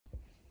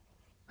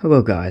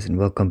Hello guys, and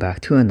welcome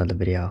back to another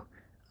video.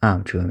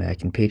 I'm True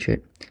American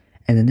Patriot,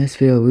 and in this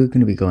video we're going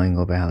to be going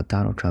over how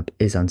Donald Trump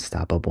is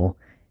unstoppable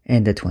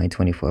in the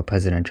 2024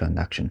 presidential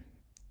election.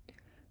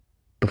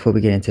 Before we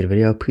get into the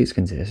video, please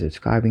consider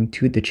subscribing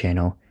to the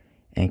channel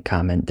and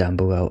comment down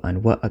below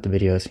on what other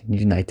videos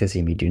you'd like to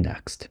see me do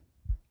next.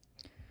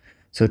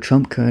 So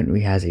Trump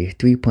currently has a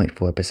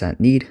 3.4%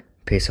 lead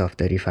based off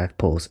 35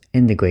 polls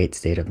in the great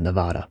state of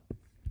Nevada.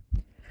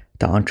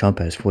 Donald Trump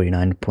has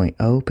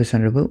 49.0%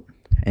 of the vote,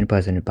 and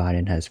President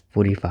Biden has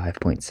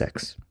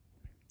 45.6%.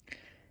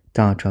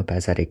 Donald Trump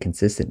has had a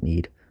consistent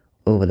lead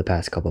over the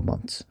past couple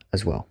months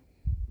as well.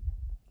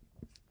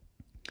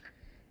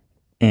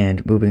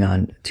 And moving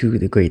on to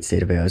the great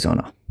state of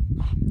Arizona.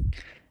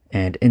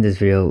 And in this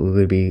video, we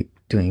will be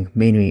doing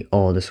mainly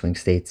all the swing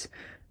states,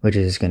 which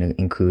is going to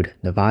include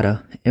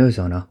Nevada,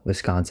 Arizona,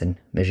 Wisconsin,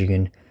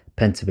 Michigan,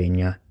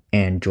 Pennsylvania,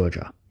 and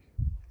Georgia.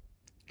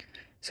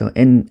 So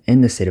in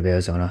the state of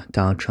Arizona,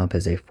 Donald Trump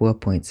has a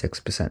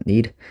 4.6%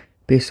 lead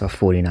based off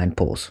 49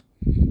 polls.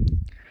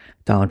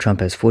 Donald Trump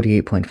has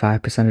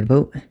 48.5% of the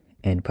vote,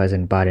 and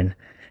President Biden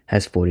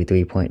has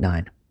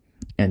 43.9%.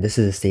 And this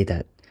is a state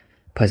that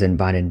President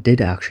Biden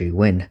did actually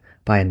win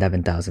by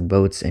 11,000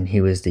 votes, and he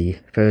was the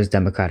first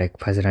Democratic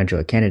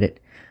presidential candidate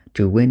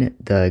to win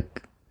the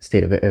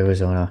state of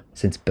Arizona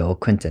since Bill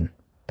Clinton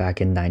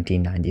back in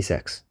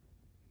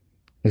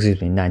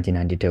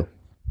 1992.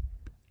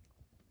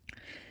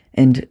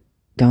 And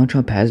Donald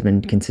Trump has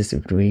been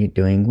consistently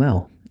doing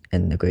well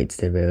in the great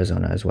state of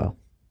Arizona as well.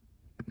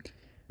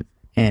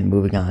 And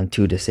moving on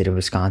to the state of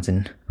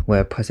Wisconsin,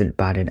 where President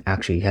Biden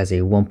actually has a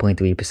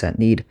 1.3%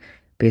 lead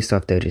based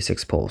off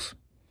 36 polls.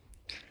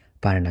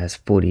 Biden has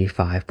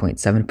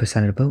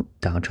 45.7% of the vote,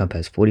 Donald Trump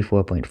has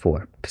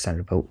 44.4% of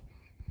the vote.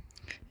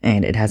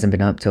 And it hasn't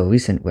been up till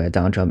recent where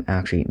Donald Trump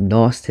actually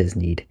lost his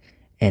lead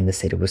in the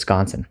state of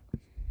Wisconsin.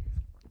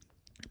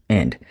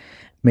 And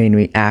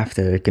mainly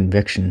after the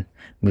conviction,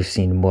 we've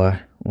seen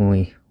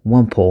only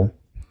one poll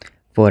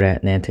for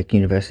Atlantic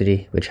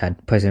University, which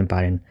had President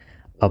Biden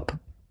up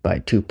by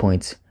 2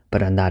 points,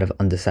 but on that of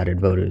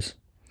undecided voters.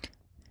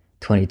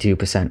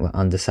 22% were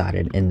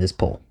undecided in this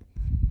poll.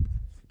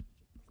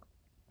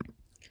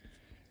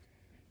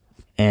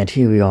 And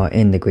here we are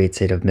in the great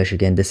state of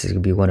Michigan. This is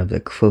going to be one of the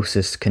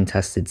closest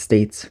contested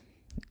states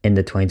in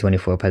the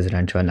 2024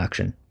 presidential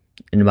election,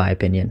 in my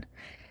opinion.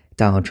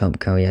 Donald Trump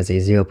currently has a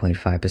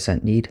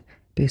 0.5% lead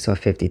based off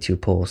 52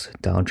 polls.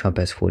 Donald Trump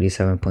has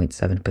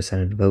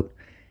 47.7% of the vote,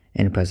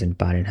 and President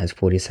Biden has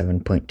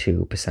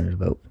 47.2% of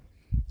the vote.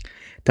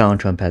 Donald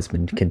Trump has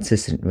been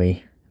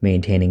consistently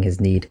maintaining his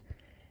lead,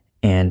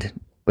 and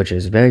which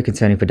is very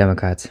concerning for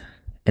Democrats.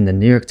 In the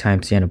New York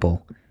Times Siena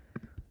poll,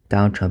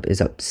 Donald Trump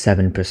is up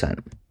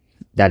 7%.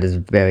 That is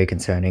very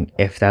concerning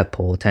if that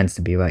poll tends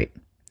to be right.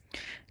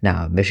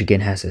 Now,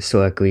 Michigan has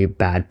historically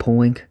bad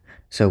polling,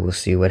 so we'll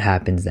see what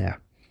happens there.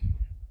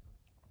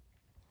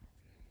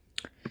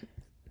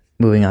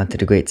 Moving on to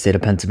the great state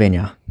of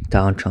Pennsylvania,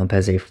 Donald Trump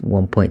has a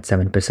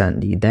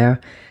 1.7% lead there.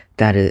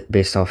 That is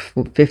based off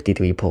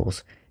 53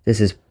 polls.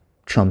 This is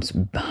Trump's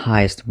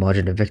highest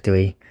margin of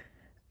victory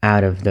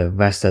out of the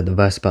rest of the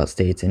Rust Belt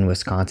states in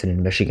Wisconsin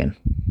and Michigan.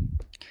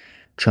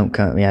 Trump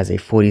currently has a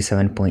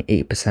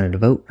 47.8% of the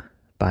vote.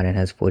 Biden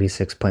has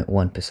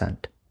 46.1%.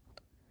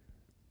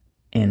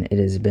 And it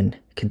has been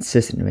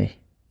consistently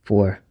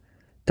for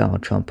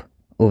Donald Trump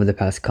over the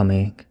past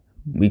coming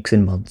weeks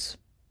and months.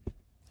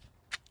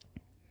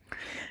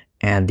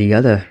 And the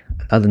other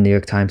New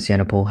York Times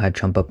Siena poll had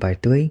Trump up by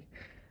 3.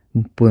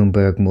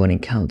 Bloomberg Morning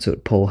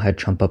Consult poll had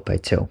Trump up by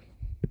 2.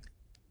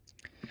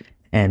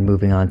 And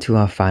moving on to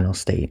our final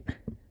state.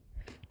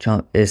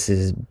 This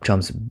is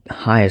Trump's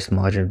highest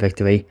margin of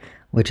victory,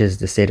 which is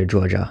the state of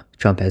Georgia.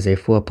 Trump has a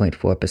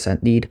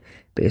 4.4% lead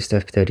based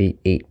off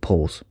 38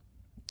 polls.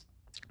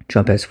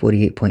 Trump has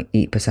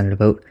 48.8% of the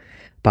vote.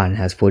 Biden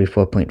has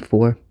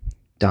 44.4%.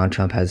 Donald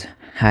Trump has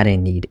had a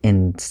lead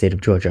in the state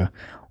of Georgia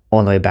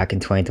all the way back in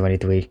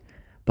 2023.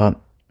 But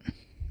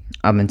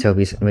up until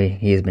recently,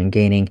 he has been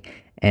gaining,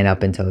 and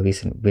up until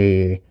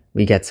recently,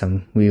 we get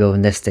some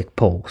realistic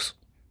polls.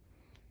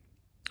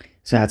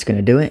 So that's going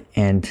to do it,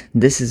 and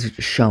this is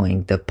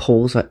showing the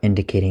polls are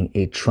indicating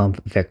a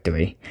Trump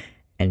victory.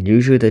 And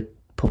usually the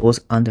polls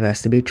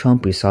underestimate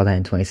Trump. We saw that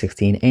in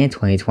 2016 and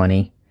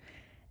 2020.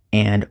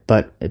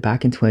 But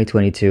back in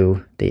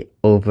 2022, they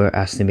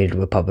overestimated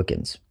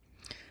Republicans.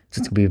 So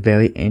it's going to be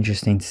very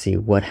interesting to see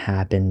what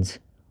happens.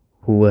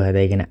 Who are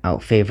they going to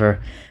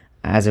outfavor?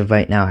 As of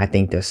right now, I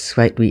think they're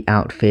slightly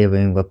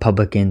outfavoring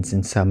Republicans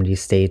in some of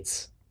these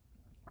states,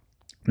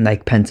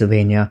 like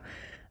Pennsylvania.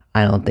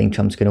 I don't think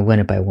Trump's going to win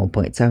it by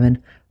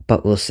 1.7,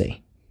 but we'll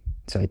see.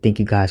 So I thank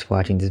you guys for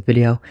watching this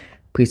video.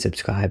 Please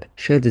subscribe,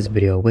 share this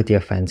video with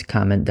your friends,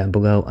 comment down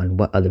below on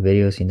what other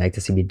videos you'd like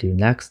to see me do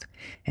next,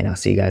 and I'll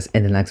see you guys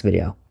in the next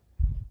video.